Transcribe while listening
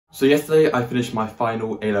So yesterday I finished my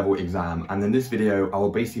final A-level exam, and in this video I will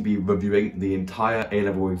basically be reviewing the entire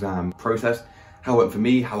A-level exam process, how it went for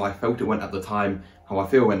me, how I felt it went at the time, how I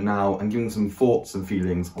feel it went now, and giving some thoughts and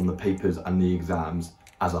feelings on the papers and the exams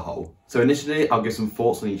as a whole. So initially I'll give some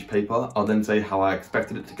thoughts on each paper. I'll then say how I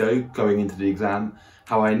expected it to go going into the exam,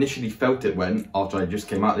 how I initially felt it went after I just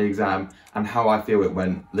came out of the exam, and how I feel it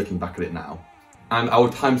went looking back at it now. And I will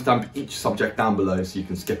timestamp each subject down below so you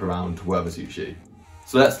can skip around to wherever suits you.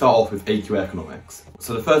 So let's start off with AQ Economics.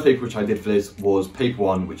 So the first paper which I did for this was paper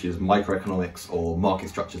 1, which is microeconomics or market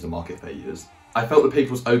structures and market failures. I felt the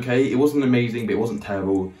paper was okay. It wasn't amazing, but it wasn't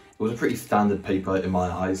terrible. It was a pretty standard paper in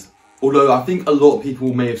my eyes. Although I think a lot of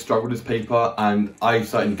people may have struggled with this paper, and I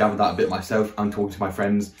certainly gathered that a bit myself and talking to my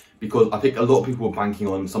friends, because I think a lot of people were banking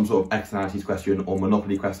on some sort of externalities question or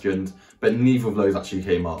monopoly questions, but neither of those actually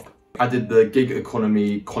came up. I did the gig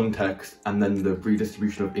economy context and then the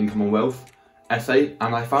redistribution of income and wealth essay,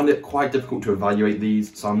 and I found it quite difficult to evaluate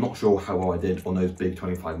these, so I'm not sure how well I did on those big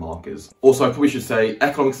 25 markers. Also, I probably should say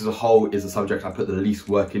economics as a whole is a subject I put the least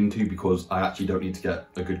work into because I actually don't need to get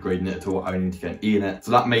a good grade in it at all. I only need to get an E in it,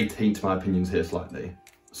 so that may taint my opinions here slightly.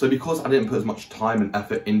 So because I didn't put as much time and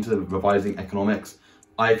effort into revising economics,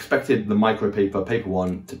 I expected the micro paper, paper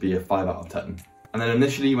 1, to be a 5 out of 10. And then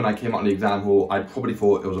initially when I came out in the exam hall, I probably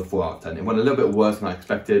thought it was a 4 out of 10. It went a little bit worse than I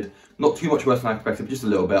expected. Not too much worse than I expected, but just a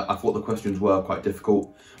little bit. I thought the questions were quite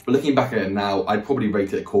difficult. But looking back at it now, I'd probably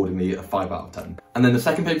rate it accordingly a 5 out of 10. And then the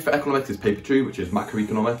second paper for economics is paper 2, which is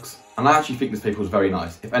macroeconomics. And I actually think this paper was very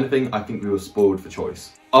nice. If anything, I think we were spoiled for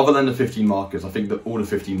choice. Other than the 15 markers, I think that all the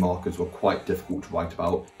 15 markers were quite difficult to write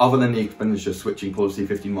about. Other than the expenditure switching policy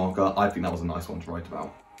 15 marker, I think that was a nice one to write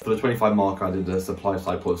about. For the 25 marker, I did the supply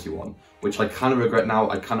side policy one, which I kind of regret now.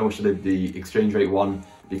 I kind of wish I did the exchange rate one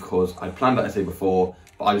because I planned that essay before,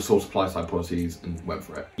 but I just saw supply side policies and went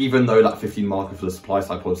for it. Even though that 15 marker for the supply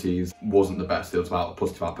side policies wasn't the best, it was about a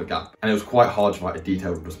positive output gap. And it was quite hard to write a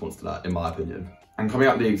detailed response to that, in my opinion. And coming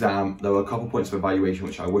out of the exam, there were a couple points of evaluation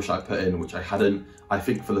which I wish I put in, which I hadn't. I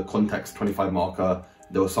think for the context 25 marker,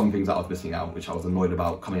 there were some things that I was missing out, which I was annoyed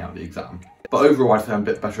about coming out of the exam. But overall, I'd say I'm a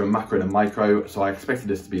bit better in macro than micro, so I expected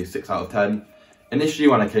this to be a 6 out of 10. Initially,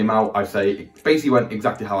 when I came out, I'd say it basically went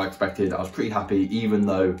exactly how I expected. I was pretty happy, even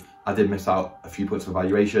though I did miss out a few points of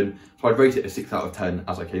evaluation. So I'd rate it a 6 out of 10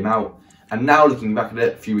 as I came out. And now looking back at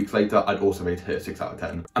it, a few weeks later, I'd also rate it a 6 out of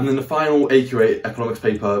 10. And then the final AQA economics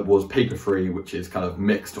paper was paper 3, which is kind of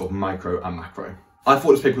mixed of micro and macro. I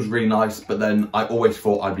thought this paper was really nice, but then I always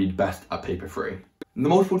thought I'd be best at paper 3. The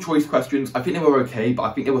multiple choice questions, I think they were okay, but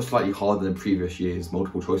I think they were slightly harder than previous years'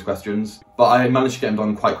 multiple choice questions. But I managed to get them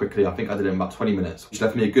done quite quickly. I think I did it in about 20 minutes, which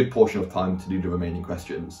left me a good portion of time to do the remaining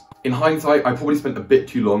questions. In hindsight, I probably spent a bit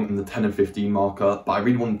too long in the 10 and 15 marker, but I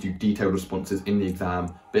really wanted to do detailed responses in the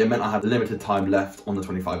exam, but it meant I had limited time left on the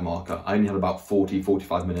 25 marker. I only had about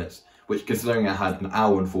 45 minutes, which considering I had an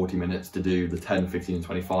hour and 40 minutes to do the 10, 15 and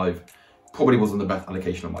 25, probably wasn't the best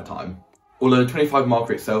allocation of my time. Although the 25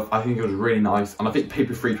 marker itself, I think it was really nice, and I think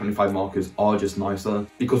paper 3 25 markers are just nicer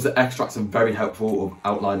because the extracts are very helpful of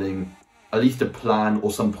outlining at least a plan or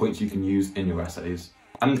some points you can use in your essays.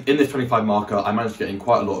 And in this 25 marker, I managed to get in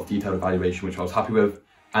quite a lot of detailed evaluation, which I was happy with.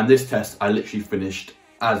 And this test, I literally finished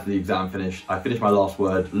as the exam finished. I finished my last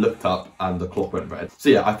word, looked up, and the clock went red. So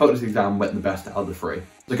yeah, I felt this exam went the best out of the 3.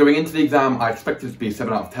 So going into the exam, I expected it to be a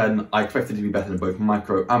 7 out of 10. I expected it to be better than both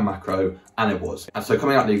micro and macro, and it was. And so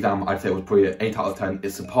coming out of the exam, I'd say it was probably an 8 out of 10.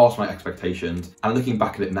 It surpassed my expectations. And looking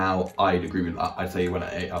back at it now, I'd agree with that. I'd say it went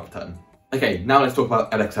at 8 out of 10. Okay, now let's talk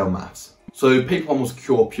about Edexcel maths. So paper 1 was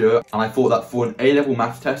pure, and I thought that for an A-level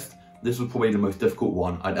maths test, this was probably the most difficult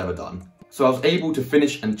one I'd ever done. So I was able to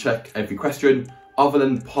finish and check every question, other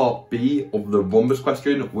than part B of the rhombus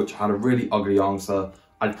question, which had a really ugly answer.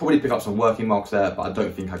 I'd probably pick up some working marks there, but I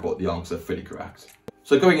don't think I got the answer fully correct.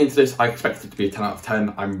 So going into this, I expected it to be a 10 out of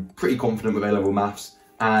 10. I'm pretty confident with A-level maths,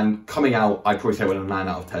 and coming out, I'd probably say it went a 9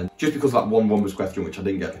 out of 10, just because of that one rhombus question, which I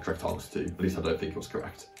didn't get the correct answer to. At least I don't think it was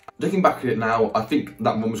correct. Looking back at it now, I think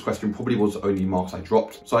that rhombus question probably was the only marks I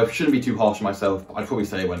dropped, so I shouldn't be too harsh on myself, but I'd probably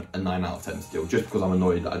say it went a 9 out of 10 still, just because I'm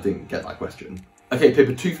annoyed that I didn't get that question. Okay,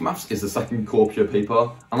 paper 2 for maths is the second core pure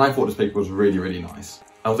paper, and I thought this paper was really, really nice.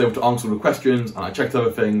 I was able to answer all the questions, and I checked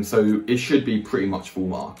other things, so it should be pretty much full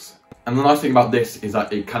marks. And the nice thing about this is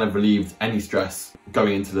that it kind of relieved any stress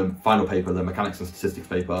going into the final paper, the mechanics and statistics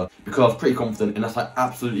paper, because I was pretty confident, unless I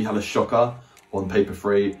absolutely had a shocker on paper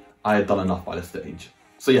 3, I had done enough by this stage.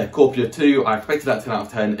 So yeah, core pure 2, I expected that 10 out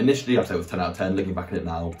of 10. Initially, I'd say it was 10 out of 10. Looking back at it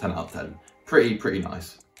now, 10 out of 10. Pretty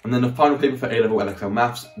nice. And then the final paper for A-level Edexcel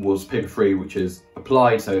maths was paper 3, which is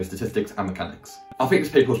applied, so statistics and mechanics. I think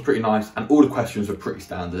this paper was pretty nice, and all the questions were pretty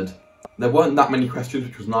standard. There weren't that many questions,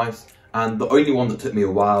 which was nice, and the only one that took me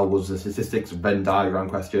a while was the statistics Venn diagram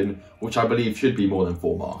question, which I believe should be more than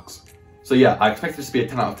 4 marks. So yeah, I expected this to be a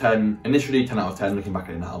 10 out of 10, initially 10 out of 10, looking back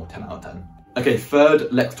at it now, 10 out of 10. Okay, third,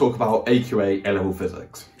 let's talk about AQA A-level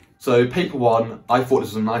physics. So paper 1, I thought this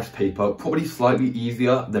was a nice paper, probably slightly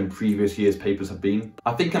easier than previous year's papers have been.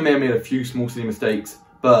 I think I may have made a few small silly mistakes,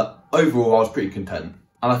 but overall I was pretty content.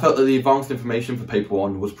 And I felt that the advanced information for paper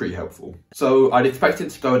 1 was pretty helpful. So I'd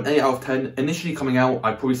expected to go an 8 out of 10. Initially coming out,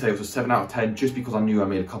 I'd probably say it was a 7 out of 10 just because I knew I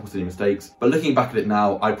made a couple silly mistakes. But looking back at it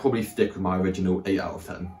now, I'd probably stick with my original 8 out of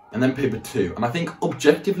 10. And then paper 2. And I think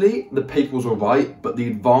objectively, the paper was alright, but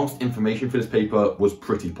the advanced information for this paper was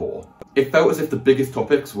pretty poor. It felt as if the biggest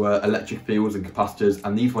topics were electric fields and capacitors,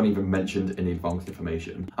 and these weren't even mentioned in the advanced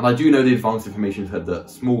information. And I do know the advanced information said that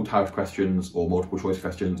small tariff questions or multiple choice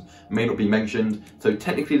questions may not be mentioned, so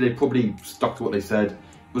technically they probably stuck to what they said. It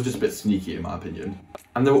was just a bit sneaky in my opinion.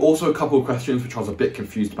 And there were also a couple of questions which I was a bit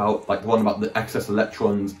confused about, like the one about the excess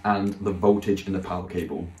electrons and the voltage in the power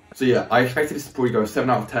cable. So yeah, I expected this to probably go a 7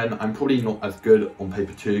 out of 10. I'm probably not as good on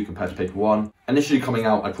paper 2 compared to paper 1. Initially coming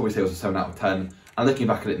out, I'd probably say it was a 7 out of 10. And looking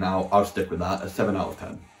back at it now, I'll stick with that, a 7 out of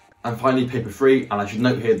 10. And finally, paper 3, and I should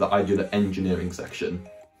note here that I do the engineering section.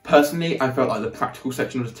 Personally, I felt like the practical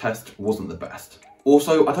section of the test wasn't the best.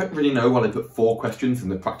 Also, I don't really know why they put 4 questions in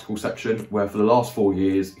the practical section, where for the last 4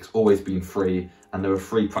 years, it's always been 3, and there were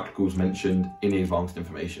 3 practicals mentioned in the advanced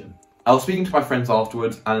information. I was speaking to my friends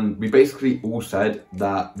afterwards, and we basically all said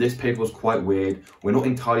that this paper was quite weird. We're not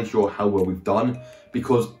entirely sure how well we've done,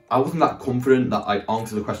 because I wasn't that confident that I'd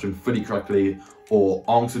answered the question fully correctly or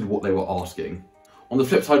answered what they were asking. On the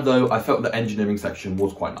flip side though, I felt the engineering section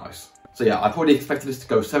was quite nice. So yeah, I probably expected this to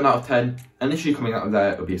go 7 out of 10. Initially coming out of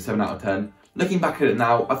there, it would be a 7 out of 10. Looking back at it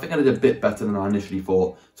now, I think I did a bit better than I initially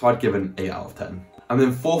thought, so I'd give an 8 out of 10. And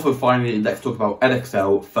then fourth and finally, let's talk about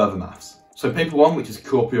Edexcel further maths. So paper 1, which is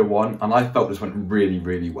Copia 1, and I felt this went really,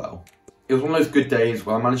 really well. It was one of those good days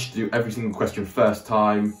where I managed to do every single question first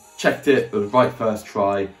time, checked it was right first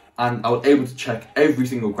try, and I was able to check every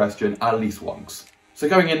single question at least once. So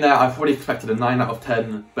going in there, I probably expected a 9 out of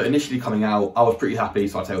 10, but initially coming out, I was pretty happy,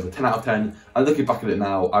 so I'd say it was a 10 out of 10. And looking back at it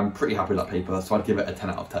now, I'm pretty happy with that paper, so I'd give it a 10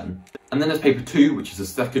 out of 10. And then there's paper 2, which is the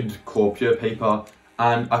second Copia paper,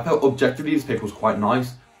 and I felt objectively this paper was quite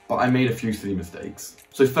nice, but I made a few silly mistakes.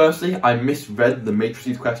 So firstly, I misread the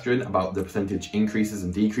matrices question about the percentage increases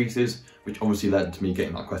and decreases, which obviously led to me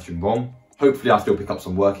getting that question wrong. Hopefully I'll still pick up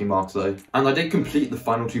some working marks though. And I did complete the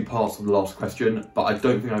final 2 parts of the last question, but I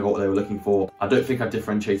don't think I got what they were looking for. I don't think I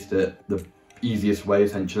differentiated it the easiest way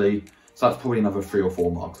essentially. So that's probably another 3 or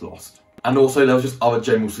 4 marks lost. And also there was just other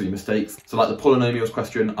general silly mistakes. So like the polynomials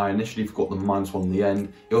question, I initially forgot the -1 in the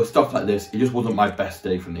end. It was stuff like this, it just wasn't my best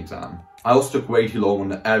day from the exam. I also took way too long on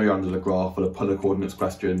the area under the graph for the polar coordinates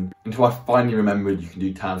question, until I finally remembered you can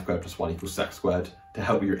do tan squared plus 1 equals sec squared to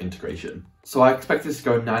help with your integration. So I expected this to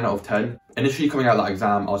go 9 out of 10. Initially coming out of that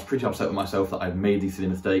exam, I was pretty upset with myself that I'd made these silly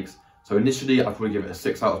mistakes. So initially I'd probably give it a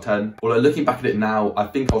 6 out of 10. Although looking back at it now, I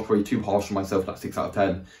think I was probably too harsh on myself for that 6 out of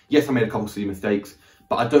 10. Yes, I made a couple silly mistakes,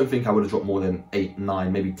 but I don't think I would have dropped more than 8,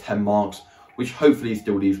 9, maybe 10 marks, which hopefully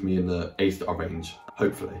still leaves me in the A-star range,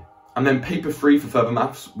 hopefully. And then paper 3 for further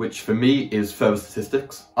maths, which for me is further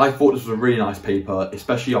statistics. I thought this was a really nice paper,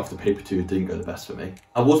 especially after paper 2 didn't go the best for me.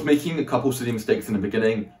 I was making a couple silly mistakes in the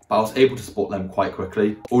beginning, but I was able to spot them quite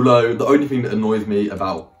quickly. Although the only thing that annoys me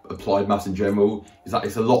about applied maths in general is that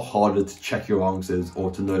it's a lot harder to check your answers or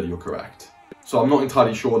to know that you're correct. So I'm not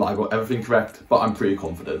entirely sure that I got everything correct, but I'm pretty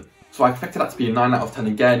confident. So I expected that to be a 9 out of 10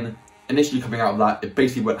 again. Initially coming out of that, it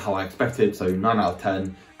basically went how I expected, so 9 out of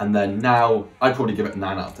 10. And then now, I'd probably give it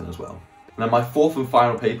 9 out of 10 as well. And then my fourth and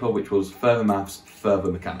final paper, which was further maths,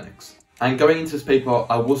 further mechanics. And going into this paper,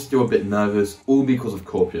 I was still a bit nervous, all because of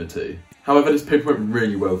Copia 2. However, this paper went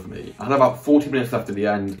really well for me. I had about 40 minutes left at the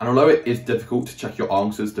end, and although it is difficult to check your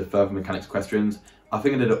answers to further mechanics questions, I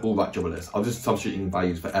think I did an all right job of this. I was just substituting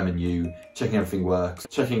values for M and U, checking everything works,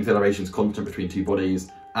 checking accelerations constant between 2 bodies,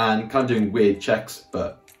 and kind of doing weird checks,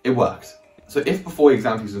 but it worked. So if before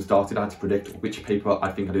exam season started I had to predict which paper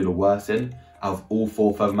I think I did the worst in out of all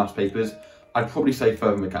 4 further maths papers, I'd probably say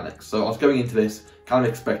further mechanics. So I was going into this kind of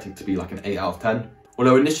expecting to be like an 8 out of 10.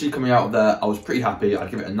 Although initially coming out of there, I was pretty happy. I'd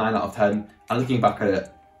give it a 9 out of 10. And looking back at it,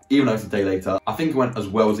 even though it's a day later, I think it went as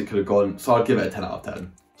well as it could have gone. So I'd give it a 10 out of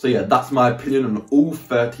 10. So yeah, that's my opinion on all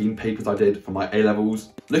 13 papers I did for my A-levels.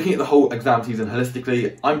 Looking at the whole exam season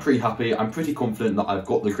holistically, I'm pretty happy. I'm pretty confident that I've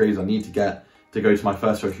got the grades I need to get to go to my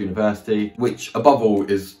first choice university, which above all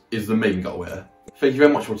is the main goal here. Thank you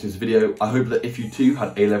very much for watching this video. I hope that if you too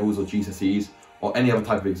had A-levels or GCSEs or any other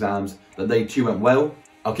type of exams, that they too went well.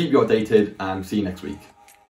 I'll keep you updated and see you next week.